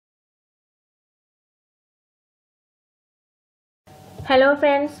Hello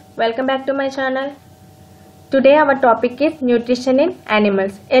friends, welcome back to my channel. Today our topic is nutrition in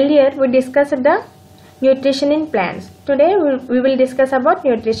animals. Earlier we discussed the nutrition in plants. Today we will discuss about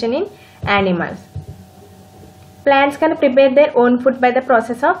nutrition in animals. Plants can prepare their own food by the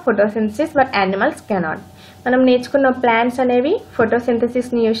process of photosynthesis, but animals cannot. మనం నేర్చుకున్న plants అనేవి photosynthesis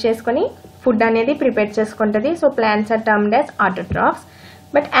ని use చేసుకొని food అనేది prepare చేసుకుంటది. So plants are termed as autotrophs,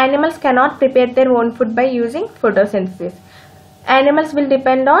 but animals cannot prepare their own food by using photosynthesis. Animals will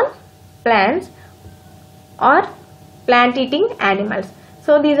depend on plants or plant eating animals.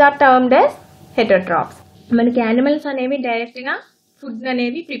 So these are termed as heterotrophs. మనకి animals అనేవి direct గా food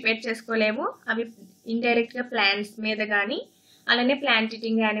అనేవి prepare చేసుకోలేవు. అవి indirect గా plants మీద కానీ అలానే plant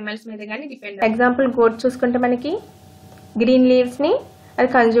eating animals మీద కానీ డిపెండ్. ఎగ్జాంపుల్ గోట్ చూసుకుంటే మనకి గ్రీన్ లీవ్స్ ని అది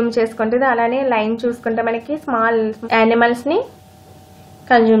కన్జ్యూమ్ చేసుకుంటుంది. అలానే లైన్ చూసుకుంటే మనకి స్మాల్ యానిమల్స్ ని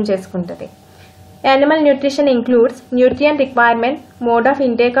కన్జ్యూమ్ చేసుకుంటుంది. Animal nutrition includes nutrient requirement, mode of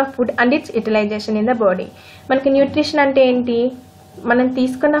intake of food and its utilization in the body. మనకి న్యూట్రిషన్ అంటే ఏంటి? మనం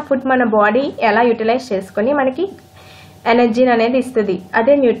తీసుకున్న ఫుడ్ మన బాడీ ఎలా యూటిలైజ్ చేసుకొని మనకి ఎనర్జీని అనేది ఇస్తుంది.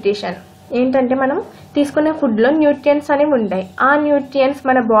 అదే న్యూట్రిషన్. ఏంటంటే మనం తీసుకునే ఫుడ్లో న్యూట్రియంట్స్ అనేవి ఉంటాయి. ఆ న్యూట్రియంట్స్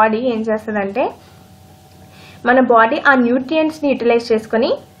మన బాడీ ఏం చేస్తుందంటే మన బాడీ ఆ న్యూట్రియంట్స్ని యూటిలైజ్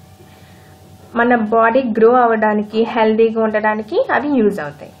చేసుకొని మన బాడీ గ్రో అవ్వడానికి హెల్తీగా ఉండడానికి అవి యూజ్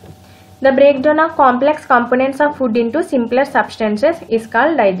అవుతాయి. The breakdown of complex components of food into simpler substances is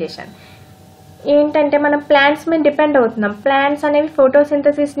called digestion. ఏంటంటే మనం ప్లాంట్స్ మీద డిపెండ్ అవుతున్నాం. ప్లాంట్స్ అనేవి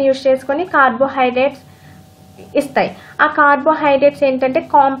ఫోటోసింథసిస్ని యూజ్ చేసుకొని కార్బోహైడ్రేట్స్ ఇస్తాయి. ఆ కార్బోహైడ్రేట్స్ ఏంటంటే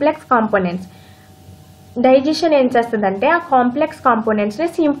కాంప్లెక్స్ కాంపోనెంట్స్. డైజెషన్ ఏం చేస్తుందంటే ఆ కాంప్లెక్స్ కాంపోనెంట్స్ని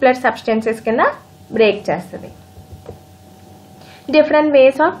సింప్లర్ సబ్స్టెన్సెస్ కింద బ్రేక్ చేస్తుంది. Different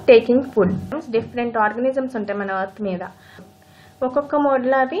ways of taking food. Different organisms ఉంటాయి మన ఎర్త్ మీద. ఒక్కొక్క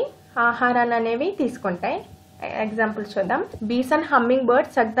మోడ్లో అవి ఆహారాన్ని అనేవి తీసుకుంటాయి. ఎగ్జాంపుల్ చూద్దాం. Bees and humming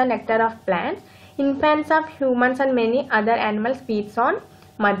birds suck the nectar of plants. Infants of humans and many other animals feeds on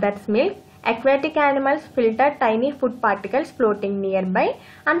mothers milk. aquatic animals filter tiny food particles floating nearby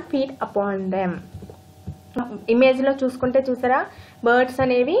and feed upon them. ఇమేజ్లో చూసుకుంటే చూసారా, birds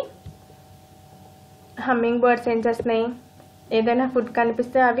అనేవి humming birds ఏం చేస్తున్నాయి, ఏదైనా food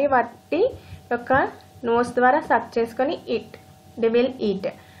కనిపిస్తే అవి వాటి యొక్క నోస్ ద్వారా సక్ చేసుకొని దే విల్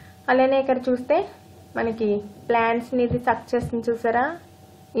ఈట్. అలానే ఇక్కడ చూస్తే మనకి ప్లాంట్స్ని ఇది సక్ చేస్తుంది చూసారా,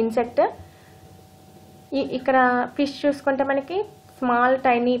 ఇన్సెక్ట్. ఇక్కడ ఫిష్ చూసుకుంటే మనకి స్మాల్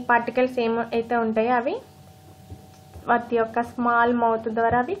టైనీ పార్టికల్స్ ఏమైతే ఉంటాయో అవి వాటి యొక్క స్మాల్ మౌత్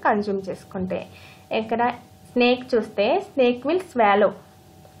ద్వారా అవి కన్జ్యూమ్ చేసుకుంటాయి. ఇక్కడ స్నేక్ చూస్తే snake will swallow.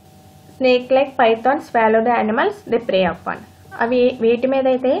 Snake like Python swallow the animals they pray upon. అవి వేటి మీద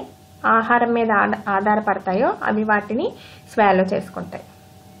అయితే ఆహారం మీద ఆధారపడతాయో అవి వాటిని స్వాలో చేసుకుంటాయి.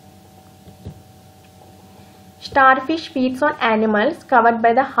 Starfish feeds on animals covered by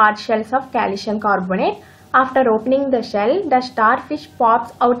the hard shells of calcium carbonate. After opening the shell, the starfish pops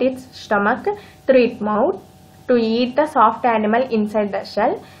out its stomach through its mouth to eat the soft animal inside the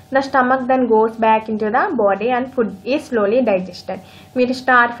shell. The stomach then goes back into the body and food is slowly digested. మీరు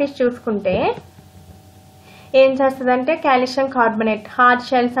స్టార్ఫిష్ చూసుకుంటే ఏం చేస్తుందంటే calcium carbonate hard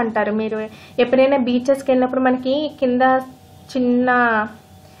shells అంటారు. మీరు ఎప్పుడైనా బీచెస్కి వెళ్ళినప్పుడు మనకి కింద చిన్న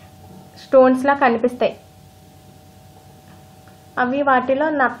స్టోన్స్లా కనిపిస్తాయి, అవి వాటిలో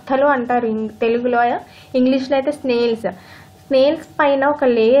నత్తలు అంటారు తెలుగులో. ఇంగ్లీష్లో అయితే స్నేల్స్. స్నేల్స్ పైన ఒక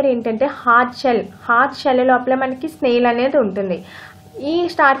లేయర్ ఏంటంటే హార్డ్ షెల్. హార్డ్ షెల్ లోపల మనకి స్నేల్ అనేది ఉంటుంది. ఈ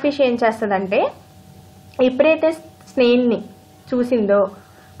స్టార్ ఫిష్ ఏం చేస్తుందంటే ఎప్పుడైతే స్నేల్ని చూసిందో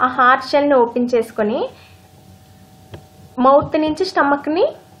ఆ హార్డ్ షెల్ని ఓపెన్ చేసుకొని మౌత్ నుంచి స్టమక్ని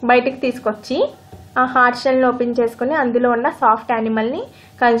బయటకు తీసుకొచ్చి ఆ హార్డ్ షెల్ని ఓపెన్ చేసుకొని అందులో ఉన్న సాఫ్ట్ యానిమల్ని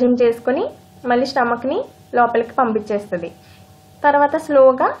కన్జ్యూమ్ చేసుకొని మళ్ళీ స్టమక్ని లోపలికి పంపించేస్తుంది. తర్వాత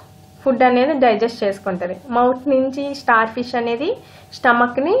స్లోగా ఫుడ్ అనేది డైజెస్ట్ చేసుకుంటుంది. మౌత్ నుంచి స్టార్ ఫిష్ అనేది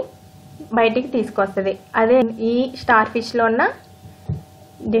స్టమక్ని బయటికి తీసుకొస్తుంది. అదే ఈ స్టార్ ఫిష్లో ఉన్న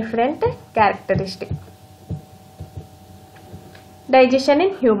different characteristic. Digestion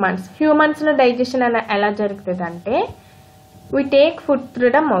in humans. హ్యూమన్స్లో digestion ఎలా జరుగుతుంది అంటే we take food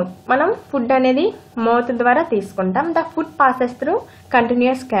through the mouth. మనం ఫుడ్ అనేది మౌత్ ద్వారా తీసుకుంటాం. The food passes through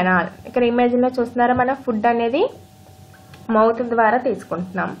continuous canal. ఇక్కడ ఇమేజ్లో చూస్తున్నారా, మనం ఫుడ్ అనేది మౌత్ ద్వారా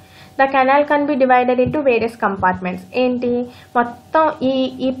తీసుకుంటున్నాం. The canal can be divided into various compartments. ఏంటి మొత్తం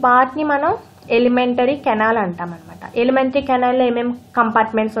ఈ పార్ట్ని మనం ఎలిమెంటరీ కెనాల్ అంటాం అనమాట. ఎలిమెంటరీ కెనాల్లో ఏమేమి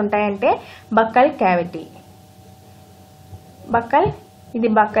కంపార్ట్మెంట్స్ ఉంటాయంటే బక్కల్ క్యావిటీ.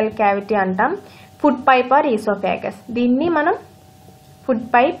 ఇది బక్కల్ క్యావిటీ అంటాం. Food pipe are oesophagus. దీన్ని మనం food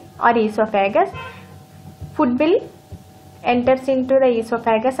pipe are oesophagus. Food will enters into the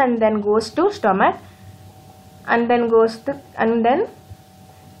esophagus and then goes to stomach and then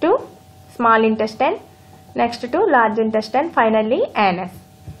to small intestine, next to large intestine, finally anus.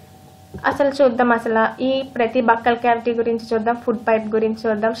 అసలు చూద్దాం, అసలు ఈ ప్రతి buccal cavity గురించి చూద్దాం, food pipe గురించి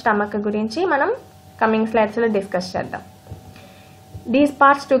చూద్దాం, స్టమక్ గురించి మనం కమింగ్ స్లైడ్స్లో డిస్కస్ చేద్దాం. These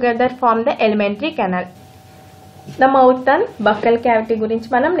parts together form the elementary canal. The mouth and buccal cavity గురించి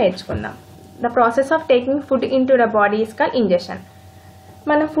మనం నేర్చుకుందాం. The process of taking food in to the body is called ingestion.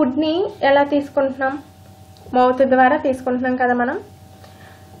 మనం ఫుడ్ని ఎలా తీసుకుంటున్నాం? మౌత్ ద్వారా తీసుకుంటున్నాం కదా మనం.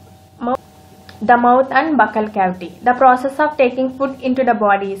 The mouth and buccal cavity. The process of taking food in to the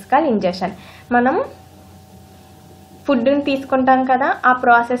body is called ingestion. మనం ఫుడ్ని తీసుకుంటాం కదా, ఆ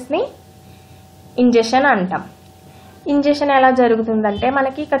ప్రాసెస్ని ఇంజెషన్ అంటాం. ఇంజెషన్ ఎలా జరుగుతుందంటే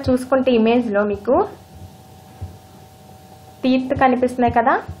మనకి ఇక్కడ చూసుకుంటే ఇమేజ్లో మీకు టీత్ కనిపిస్తున్నాయి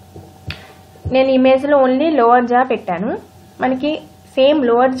కదా. నేను ఇమేజ్లో ఓన్లీ లోవర్ జా పెట్టాను. మనకి సేమ్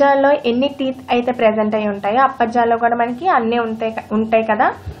లోవర్ జాలో ఎన్ని టీత్ అయితే ప్రెజెంట్ అయి ఉంటాయో అప్పర్ జాలో కూడా మనకి అన్నీ ఉంటాయి కదా.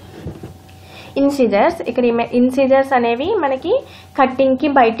 ఇన్సిజర్స్, ఇక్కడ ఇన్సిజర్స్ అనేవి మనకి కట్టింగ్కి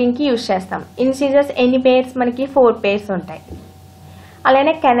బైటింగ్కి యూజ్ చేస్తాం. ఇన్సిజర్స్ ఎన్ని పేర్స్? మనకి 4 పేర్స్ ఉంటాయి.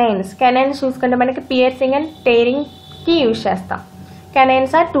 అలానే కెనైన్స్ చూసుకుంటే మనకి పియర్సింగ్ అండ్ టేరింగ్కి యూజ్ చేస్తాం.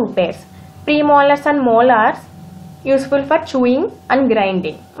 Canines are 2 pairs. ప్రీమోలర్స్ and molars useful for chewing and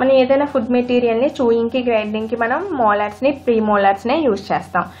grinding. మనం ఏదైనా ఫుడ్ మెటీరియల్ని చూయింగ్కి గ్రైండింగ్కి మనం మోలార్స్ని ప్రీమోలార్స్నే యూజ్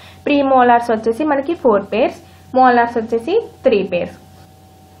చేస్తాం. ప్రీమోలార్స్ వచ్చేసి మనకి 4 పేర్స్, మోలార్స్ వచ్చేసి 3 పేర్స్.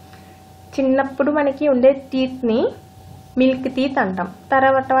 చిన్నప్పుడు మనకి ఉండే టీత్ని మిల్క్ టీత్ అంటాం.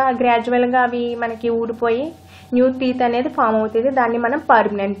 తర్వాత గ్రాడ్యువల్గా అవి మనకి ఊడిపోయి న్యూ టీత్ అనేది ఫామ్ అవుతుంది. దాన్ని మనం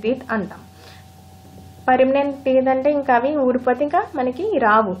పర్మనెంట్ టీత్ అంటాం. పర్మనెంట్ టీత్ అంటే ఇంకా అవి ఊడిపోతే ఇంకా మనకి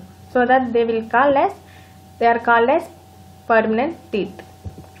రావు. So that they are called as permanent teeth.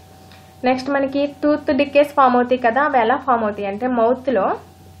 Next మనకి టూత్ డికేస్ ఫామ్ అవుతాయి కదా. అవి ఎలా ఫామ్ అవుతాయి అంటే మౌత్లో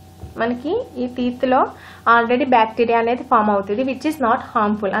మనకి ఈ టీత్లో ఆల్రెడీ బ్యాక్టీరియా అనేది ఫామ్ అవుతుంది, విచ్ ఈస్ నాట్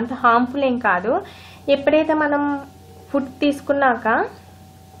హార్మ్ఫుల్. అంత హార్మ్ఫుల్ ఏం కాదు. ఎప్పుడైతే మనం ఫుడ్ తీసుకున్నాక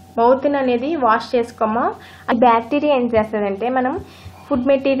మౌత్ని అనేది వాష్ చేసుకోమో ఆ బ్యాక్టీరియా ఏం చేస్తుందంటే మనం ఫుడ్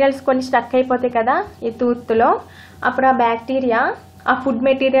మెటీరియల్స్ కొన్ని స్టక్ అయిపోతాయి కదా ఈ టూత్లో. అప్పుడు ఆ బ్యాక్టీరియా ఆ ఫుడ్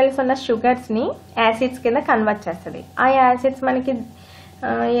మెటీరియల్స్ ఉన్న షుగర్స్ని యాసిడ్స్ కింద కన్వర్ట్ చేస్తుంది. ఆ యాసిడ్స్ మనకి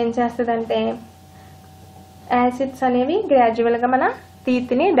ఏం చేస్తుందంటే యాసిడ్స్ అనేవి గ్రాడ్యువల్గా మన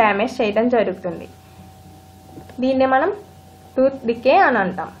టీత్ని డ్యామేజ్ చేయడం జరుగుతుంది. దీన్నే మనం టూత్ డికే అని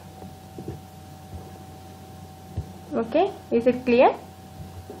అంటాం. Okay, is it clear?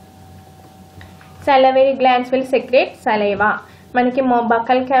 salivary glands will secrete saliva. మనకి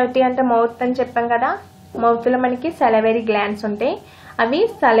బక్కల్ క్యావిటీ అంటే మౌత్ అని చెప్పాం కదా. మౌత్లో మనకి salivary glands ఉంటాయి. అవి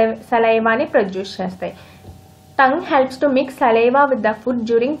సలైవాని ప్రొడ్యూస్ చేస్తాయి. Tongue helps to mix saliva with the food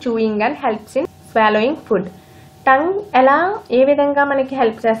during chewing and helps in swallowing food. Tongue ఏ విధంగా మనకి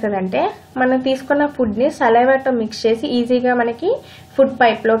హెల్ప్ చేస్తుంది అంటే మనం తీసుకున్న ఫుడ్ని సలైవాతో మిక్స్ చేసి ఈజీగా మనకి ఫుడ్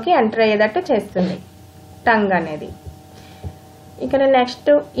పైప్లోకి ఎంటర్ అయ్యేటట్టు చేస్తుంది టంగ్ అనేది. ఇక్కడ నెక్స్ట్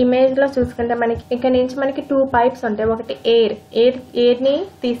ఇమేజ్లో చూసుకుంటే మనకి ఇక్కడ నుంచి మనకి 2 పైప్స్ ఉంటాయి. ఒకటి ఎయిర్ని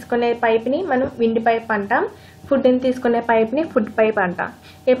తీసుకునే పైప్ని మనం విండ్ పైప్ అంటాం, ఫుడ్ని తీసుకునే పైప్ని ఫుడ్ పైప్ అంటాం.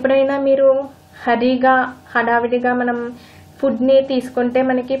 ఎప్పుడైనా మీరు హడావిడిగా మనం ఫుడ్ని తీసుకుంటే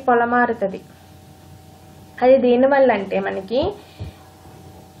మనకి పొలమారుతుంది. అది దేనివల్ల అంటే మనకి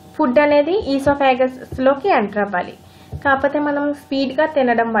ఫుడ్ అనేది ఈసోఫాగస్లోకి ఎంటర్ అవ్వాలి. కాకపోతే మనం స్పీడ్గా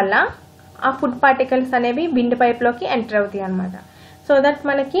తినడం వల్ల ఆ ఫుడ్ పార్టికల్స్ అనేవి విండ్ పైప్లోకి ఎంటర్ అవుతాయి అన్నమాట. సో దట్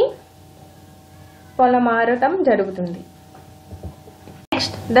మనకి పొలమారటం జరుగుతుంది.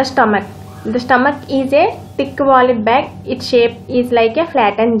 Next the stomach. The stomach is a thick walled bag. Its shape is like a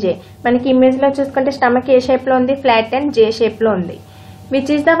flattened J. మనకి ఇమేజ్లో చూసుకుంటే స్టమక్ ఏ షేప్లో ఉంది? ఫ్లాటెండ్ J షేప్లో ఉంది. Which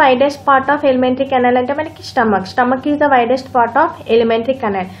is the widest part of elementary canal అంటే మనకి stomach is the widest part of elementary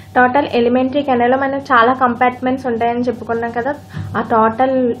canal. Total elementary కెనాల్లో మనకి చాలా కంపార్ట్మెంట్స్ ఉంటాయని చెప్పుకున్నాం కదా. ఆ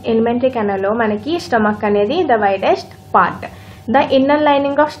టోటల్ ఎలిమెంటరీ కెనాల్లో మనకి స్టమక్ అనేది the widest part. The inner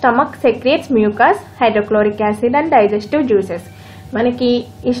lining of stomach సెక్రేట్స్ mucus, hydrochloric acid and digestive juices. మనకి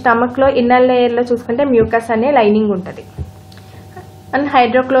ఈ స్టమక్లో ఇన్నర్ లేయర్లో చూసుకుంటే మ్యూకస్ అనే లైనింగ్ ఉంటుంది. And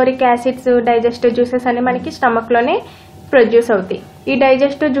hydrochloric acids, digestive juices అని మనకి స్టమక్లోనే ప్రొడ్యూస్ అవుతాయి. ఈ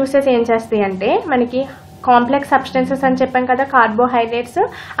డైజెస్టివ్ జ్యూసెస్ ఏం చేస్తాయి అంటే మనకి కాంప్లెక్స్ సబ్స్టెన్సెస్ అని చెప్పాం కదా, కార్బోహైడ్రేట్స్.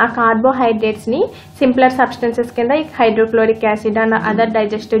 ఆ కార్బోహైడ్రేట్స్ని సింప్లర్ సబ్స్టెన్సెస్ కింద ఈ hydrochloric acid and other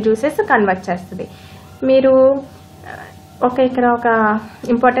digestive juices convert చేస్తుంది. మీరు ఇక్కడ ఒక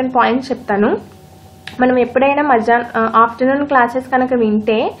ఇంపార్టెంట్ పాయింట్ చెప్తాను. మనం ఎప్పుడైనా ఆఫ్టర్నూన్ క్లాసెస్ కనుక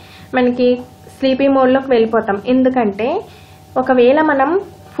వింటే మనకి స్లీపీ మోడ్లోకి వెళ్ళిపోతాం. ఎందుకంటే ఒకవేళ మనం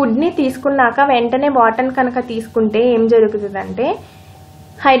ఫుడ్ని తీసుకున్నాక వెంటనే వాటర్ని కనుక తీసుకుంటే ఏం జరుగుతుందంటే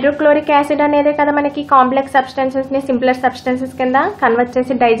హైడ్రోక్లోరిక్ యాసిడ్ అనేది కదా మనకి కాంప్లెక్స్ సబ్స్టెన్సెస్ని సింప్లర్ సబ్స్టెన్సెస్ కింద కన్వర్ట్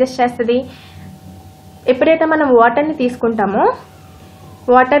చేసి డైజెస్ట్ చేస్తుంది. ఎప్పుడైతే మనం వాటర్ని తీసుకుంటామో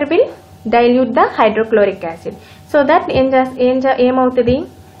water will dilute the hydrochloric acid. So that ఏమవుతుంది,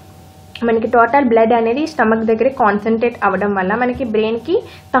 మనకి టోటల్ బ్లడ్ అనేది స్టమక్ దగ్గర కాన్సన్ట్రేట్ అవ్వడం వల్ల మనకి బ్రెయిన్కి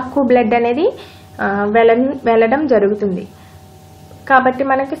తక్కువ బ్లడ్ అనేది వెళ్ళడం జరుగుతుంది. కాబట్టి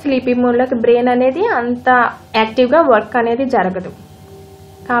మనకి స్లీపీ మూడ్లోకి బ్రెయిన్ అనేది అంత యాక్టివ్గా వర్క్ అనేది జరగదు.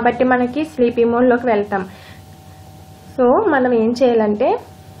 కాబట్టి మనకి స్లీపీ మూడ్లోకి వెళ్తాం. సో మనం ఏం చేయాలంటే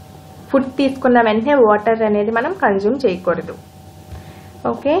ఫుడ్ తీసుకున్న వెంటనే వాటర్ అనేది మనం కన్జ్యూమ్ చేయకూడదు.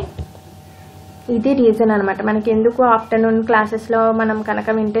 ఓకే, ఇది రీజన్ అనమాట. మనకి ఎందుకు ఆఫ్టర్నూన్ క్లాసెస్లో మనం కనుక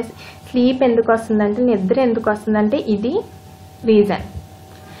వింటే స్లీప్ ఎందుకు వస్తుందంటే, నిద్ర ఎందుకు వస్తుందంటే ఇది reason.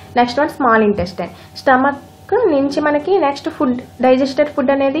 Next one small intestine. Stomach నుంచి మనకి నెక్స్ట్ ఫుడ్, డైజెస్టెడ్ ఫుడ్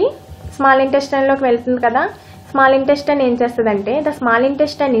అనేది స్మాల్ ఇంటెస్టైన్లోకి వెళ్తుంది కదా. స్మాల్ ఇంటెస్టైన్ ఏం చేస్తుందంటే, the small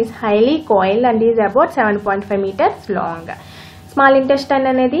intestine is highly coiled and is about 7.5 meters long. Small intestine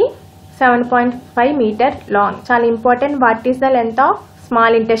అనేది 7.5 meters లాంగ్. చాలా important. What is the length of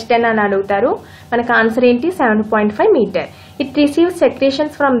small intestine అని అడుగుతారు. మనకు ఆన్సర్ ఏంటి, 7.5 meters. It receives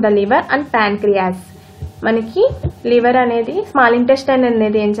secretions from the liver and pancreas. మనకి liver అనేది, small intestine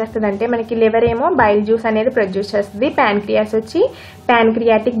అనేది ఏం చేస్తుందంటే, మనకి లివర్ ఏమో బైల్ జ్యూస్ అనేది ప్రొడ్యూస్ చేస్తుంది, ప్యాన్క్రియాస్ వచ్చి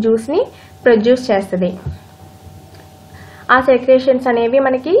ప్యాన్క్రియాటిక్ జ్యూస్ని ప్రొడ్యూస్ చేస్తుంది. ఆ సెక్రేషన్స్ అనేవి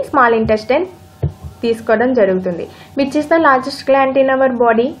మనకి స్మాల్ ఇంటెస్టైన్ తీసుకోవడం జరుగుతుంది. Which is the largest gland in our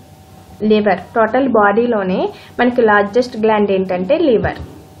body, liver. Total బాడీలోనే మనకి లార్జెస్ట్ గ్లాండ్ ఏంటంటే లివర్.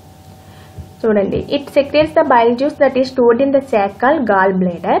 చూడండి, it సెక్రేట్స్ the bile juice that is stored in the sock called gall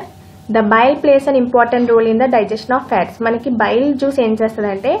bladder. The bile place an important role in the digestion of fats. మనకి bile juice ఏం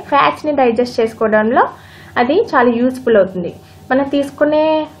చేస్తుందంటే ఫ్యాట్స్ని digest చేసుకోవడంలో అది చాలా useful అవుతుంది. మనం తీసుకునే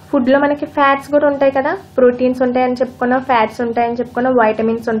ఫుడ్లో మనకి ఫ్యాట్స్ కూడా ఉంటాయి కదా, ప్రోటీన్స్ ఉంటాయని చెప్పుకున్నాం, ఫ్యాట్స్ ఉంటాయని చెప్పుకున్నాం,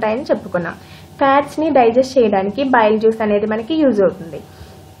 వైటమిన్స్ ఉంటాయని చెప్పుకున్నాం. ఫ్యాట్స్ని డైజెస్ట్ చేయడానికి బైల్ జ్యూస్ అనేది మనకి యూజ్ అవుతుంది.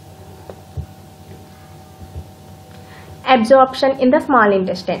 Absorption in the small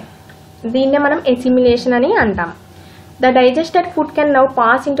intestine, దీన్నే మనం ఎసిమిలేషన్ అని అంటాం. The digested food can now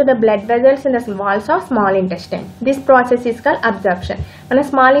pass in to the blood vessels in the walls of small intestine. This process is called absorption. మన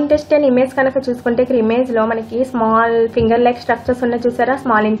small intestine image కనుక చూసుకుంటే, ఇమేజ్లో మనకి small finger like structures ఉన్న చూసారా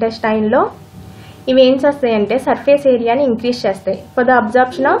స్మాల్ ఇంటెస్టైన్లో. ఇవి ఏం చేస్తాయంటే సర్ఫేస్ ఏరియాని ఇంక్రీజ్ చేస్తాయి for the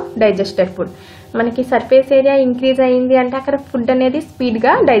absorption of digested food. మనకి సర్ఫేస్ ఏరియా ఇంక్రీజ్ అయ్యింది అంటే అక్కడ ఫుడ్ అనేది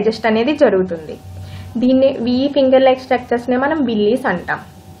స్పీడ్గా డైజెస్ట్ అనేది జరుగుతుంది. ఈ ఫింగర్ లైక్ స్ట్రక్చర్స్నే మనం విల్లీస్ అంటాం.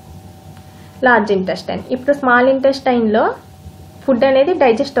 Large intestine. ఇప్పుడు స్మాల్ ఇంటెస్టైన్లో ఫుడ్ అనేది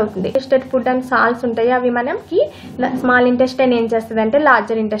డైజెస్ట్ అవుతుంది. డైజెస్టెడ్ ఫుడ్ అండ్ సాల్స్ ఉంటాయి, అవి మనకి స్మాల్ ఇంటెస్టైన్ ఏం చేస్తుంది అంటే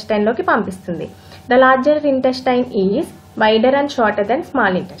లార్జర్ ఇంటెస్టైన్లోకి పంపిస్తుంది. The larger intestine is wider and shorter then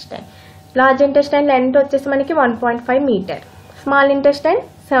small intestine. Large intestine length వచ్చేసి మనకి 1.5 meters, స్మాల్ ఇంటెస్టైన్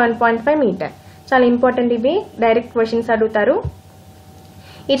 7.5 meters. చాలా ఇంపార్టెంట్, ఇవి డైరెక్ట్ క్వశ్చన్స్ అడుగుతారు.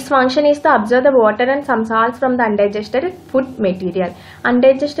 It's function is to observe the water and some salts from the undigested food material.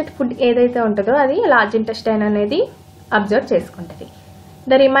 Undigested food ఏదైతే ఉంటుందో అది large intestine అనేది observe చేసుకుంటుంది.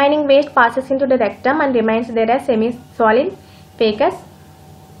 The remaining waste passes in to the rectum and remains there as semi solid ఫేకస్.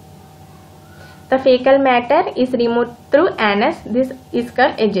 The faecal matter is remove through anus. This is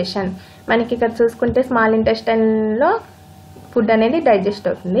called ఎజెషన్. మనకి ఇక్కడ చూసుకుంటే small ఇంటెస్టైన్లో food అనేది digest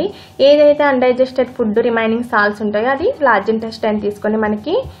అవుతుంది. ఏదైతే అన్డైజెస్టెడ్ ఫుడ్ రిమైనింగ్ సాల్ట్స్ ఉంటాయో అది large intestine తీసుకొని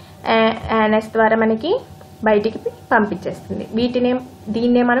మనకి యానస్ ద్వారా మనకి బయటికి పంపించేస్తుంది.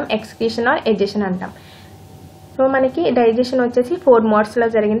 దీన్నే మనం ఎక్స్క్రీషన్ ఆర్ ఎజెషన్ అంటాం. సో మనకి డైజెషన్ వచ్చేసి 4 మోడ్స్లో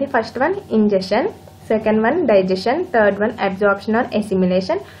జరిగింది. First one ingestion, second one digestion, third one absorption are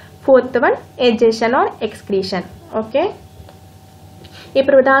assimilation, fourth one ఎజెషన్ are excretion. Okay,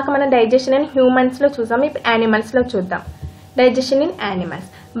 ఇప్పుడు దాకా మనం డైజెషన్ ఇన్ హ్యూమన్స్లో చూసాం, ఇప్పుడు యానిమల్స్లో చూద్దాం. Digestion in animals.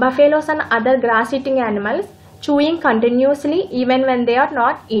 Buffaloes and other grass-eating animals chewing continuously even when they are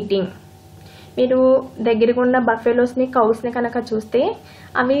not eating. మీరు దగ్గరగా ఉన్న బఫెలోస్ని, కౌస్ని కనుక చూస్తే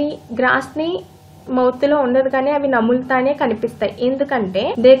అవి గ్రాస్ని మౌత్లో ఉండదు కానీ అవి నములుతానే కనిపిస్తాయి. ఎందుకంటే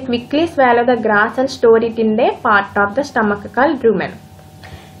they quickly swallow the gross and store it in they part of the stomach called rumen.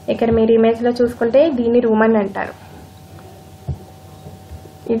 ఇక్కడ మీరు ఇమేజ్లో చూసుకుంటే దీన్ని రూమన్ అంటారు.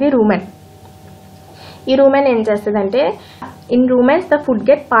 ఇది రూమెన్. ఈ రూమెన్ ఏం చేస్తుందంటే, in రూమెన్స్ the food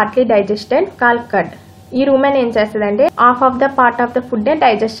get partly digested called కడ్. ఈ రూమెన్ ఏం చేస్తుందంటే half of the part of the food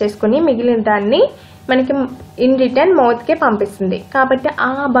digest చేసుకుని మిగిలిన దాన్ని మనకి ఇన్ రిటర్న్ మౌత్కే పంపిస్తుంది. కాబట్టి ఆ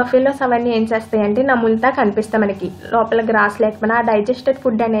బఫెలోస్ అవన్నీ ఏం చేస్తాయి అంటే నములుతా కనిపిస్తాయి మనకి, లోపల గ్రాస్ లేకపోయినా. ఆ డైజెస్టెడ్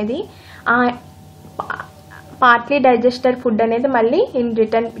ఫుడ్ అనేది, ఆ పార్ట్లీ డైజెస్టెడ్ ఫుడ్ అనేది మళ్ళీ in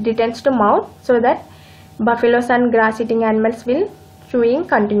returns to mouth, so that buffaloes and grass eating animals will chewing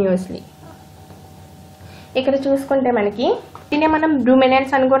continuously. ఇక్కడ చూసుకుంటే మనకి దీన్ని మనం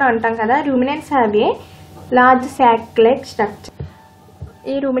రూమినెంట్స్ అని కూడా అంటాం కదా. Ruminants have a large sock like structure.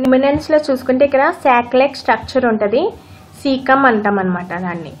 ఈ రూమినెంట్స్లో చూసుకుంటే ఇక్కడ సాక్ లైక్ స్ట్రక్చర్ ఉంటుంది. సీకమ్ అంటాం అన్నమాట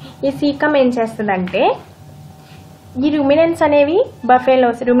దాన్ని. ఈ సీకమ్ ఏం చేస్తుందంటే ఈ రుమినెంట్స్ అనేవి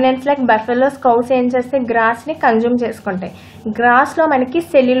రుమినెంట్స్ లైక్ బఫెలోస్ కౌస్ ఏం చేస్తే గ్రాస్ని కన్జ్యూమ్ చేసుకుంటాయి. గ్రాస్లో మనకి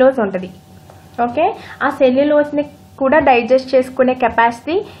సెల్యులోజ్ ఉంటుంది. ఓకే, ఆ సెల్యులోజ్ని కూడా డైజెస్ట్ చేసుకునే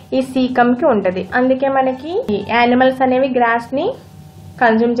కెపాసిటీ ఈ సీకమ్కి ఉంటుంది. అందుకే మనకి యానిమల్స్ అనేవి గ్రాస్ని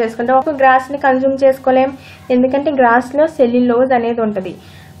కన్జ్యూమ్ చేసుకుంటాం. ఒక గ్రాస్ని కన్జ్యూమ్ చేసుకోలేం, ఎందుకంటే గ్రాస్లో సెల్యులోజ్ అనేది ఉంటుంది.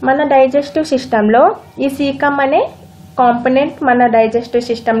 మన డైజెస్టివ్ సిస్టంలో ఈ సీకమ్ అనే కాంపోనెంట్ మన డైజెస్టివ్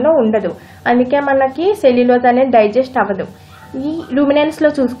సిస్టంలో ఉండదు. అందుకే మనకి సెల్యులోజ్ అనేది డైజెస్ట్ అవ్వదు. ఈ రూమినెంట్స్లో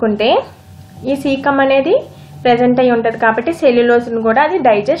చూసుకుంటే ఈ సీకమ్ అనేది ప్రెజెంట్ అయి ఉంటుంది కాబట్టి సెల్యులోజ్ని కూడా అది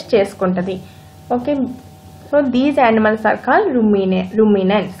డైజెస్ట్ చేసుకుంటుంది. Okay, so these animals are called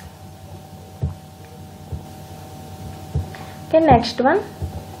ruminants. Okay, next one.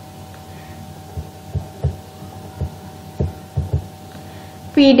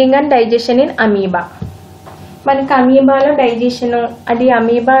 Feeding and digestion in amoeba. మనకి అమీబాలో డైజెషన్, అది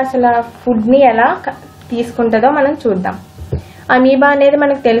అమీబా అసలు ఫుడ్ని ఎలా తీసుకుంటుందో మనం చూద్దాం. అమీబా అనేది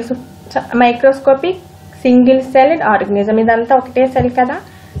మనకు తెలుసు, మైక్రోస్కోపిక్ సింగిల్ సెల్డ్ ఆర్గనిజం. ఇదంతా ఒకటే సెల్ కదా.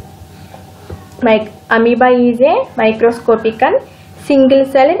 Amoeba is a microscopic and single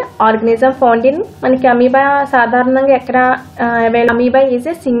celled organism found in, మనకి అమీబా సాధారణంగా ఎక్కడ amoeba is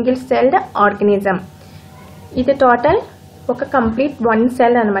a single celled organism. ఇది టోటల్ ఒక కంప్లీట్ వన్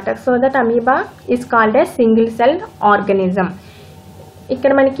సెల్ అనమాట. So that amoeba is called a single celled organism.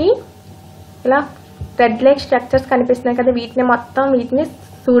 ఇక్కడ మనకి ఇలా రెడ్ లైక్ స్ట్రక్చర్స్ కనిపిస్తున్నాయి కదా, వీటిని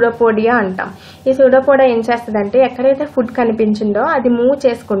సూడోపోడియా అంటాం. ఈ సూడోపోడియా ఏం చేస్తుందంటే ఎక్కడైతే ఫుడ్ కనిపించిందో అది మూవ్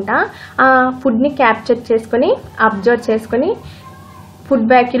చేసుకుంటా ఆ ఫుడ్ని క్యాప్చర్ చేసుకుని అబ్జర్వ్ చేసుకుని ఫుడ్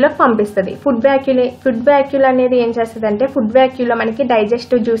వ్యాక్యూలో పంపిస్తుంది. ఫుడ్ వ్యాక్యూల్ అనేది ఏం చేస్తుందంటే ఫుడ్ వ్యాక్యూలో మనకి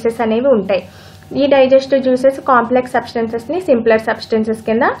డైజెస్టివ్ జ్యూసెస్ అనేవి ఉంటాయి. ఈ digestive juices complex సబ్స్టెన్సెస్ని simpler substances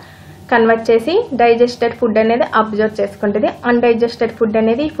కింద కన్వర్ట్ చేసి డైజెస్టెడ్ ఫుడ్ అనేది అబ్జర్వ్ చేసుకుంటుంది. అన్డైజెస్టెడ్ ఫుడ్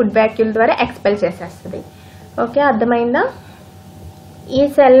అనేది ఫుడ్ వ్యాక్యూల్ ద్వారా ఎక్స్పెల్ చేసేస్తుంది. ఓకే, అర్థమైందా? ఈ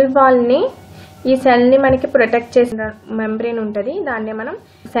సెల్ని మనకి ప్రొటెక్ట్ చేసిన మెంబ్రెయిన్ ఉంటుంది, దాన్నే మనం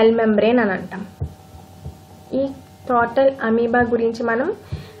సెల్ మెంబ్రెయిన్ అని అంటాం. ఈ టోటల్ అమీబా గురించి మనం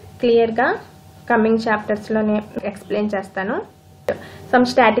క్లియర్గా కమింగ్ చాప్టర్స్లోనే ఎక్స్ప్లెయిన్ చేస్తాను. సమ్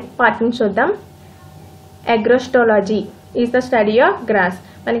స్టాటిక్ పార్ట్ని చూద్దాం. అగ్రోస్టాలజీ is the study of gross.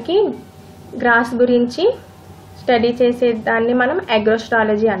 మనకి గ్రాస్ గురించి స్టడీ చేసే దాన్ని మనం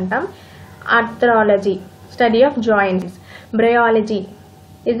అగ్రోస్టాలజీ అంటాం. Arthrology study of joints. Bryology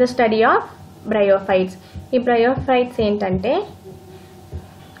is the study of bryophytes. ఈ బ్రయోఫైట్స్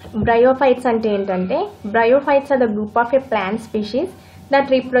అంటే ఏంటంటే bryophytes are the group of A plant species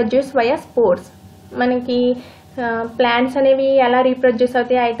that reproduce via spores. మనకి ప్లాంట్స్ అనేవి ఎలా రీప్రొడ్యూస్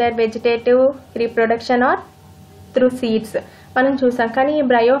అవుతాయి, either vegetative reproduction or through seeds మనం చూసాం. కానీ ఈ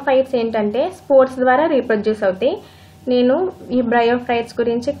బ్రయోఫైట్స్ ఏంటంటే స్పోర్స్ ద్వారా రీప్రొడ్యూస్ అవుతాయి. నేను ఈ బ్రయోఫైట్స్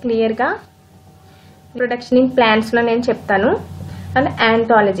గురించి క్లియర్గా ప్రొడక్షన్ ఇన్ ప్లాంట్స్లో నేను చెప్తాను. And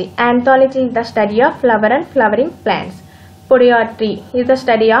anthology is the study of flower and flowering plants. పొడియాట్రీ is the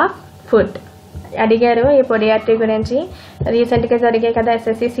study of food. అడిగారు ఈ పొడియాట్రీ గురించి, రీసెంట్గా జరిగాయి కదా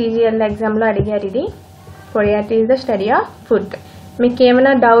SSC CGL ఎగ్జామ్లో అడిగారు. ఇది పొడియాట్రీ is the study of food. మీకు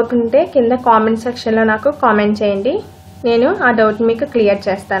ఏమైనా డౌట్ ఉంటే కింద కామెంట్ సెక్షన్లో నాకు కామెంట్ చేయండి, నేను ఆ డౌట్ మీకు క్లియర్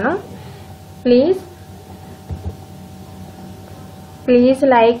చేస్తాను. Please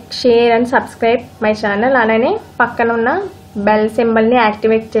like, share and subscribe my channel. అలానే పక్కన ఉన్న బెల్ సింబల్ని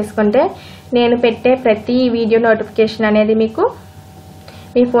యాక్టివేట్ చేసుకుంటే నేను పెట్టే ప్రతి వీడియో నోటిఫికేషన్ అనేది మీకు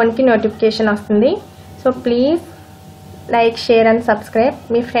మీ ఫోన్కి నోటిఫికేషన్ వస్తుంది. So please like, share and subscribe.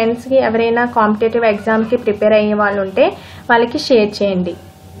 మీ ఫ్రెండ్స్కి ఎవరైనా కాంపిటేటివ్ ఎగ్జామ్కి ప్రిపేర్ అయ్యే వాళ్ళు ఉంటే వాళ్ళకి షేర్ చేయండి.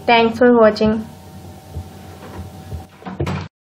 Thanks for watching.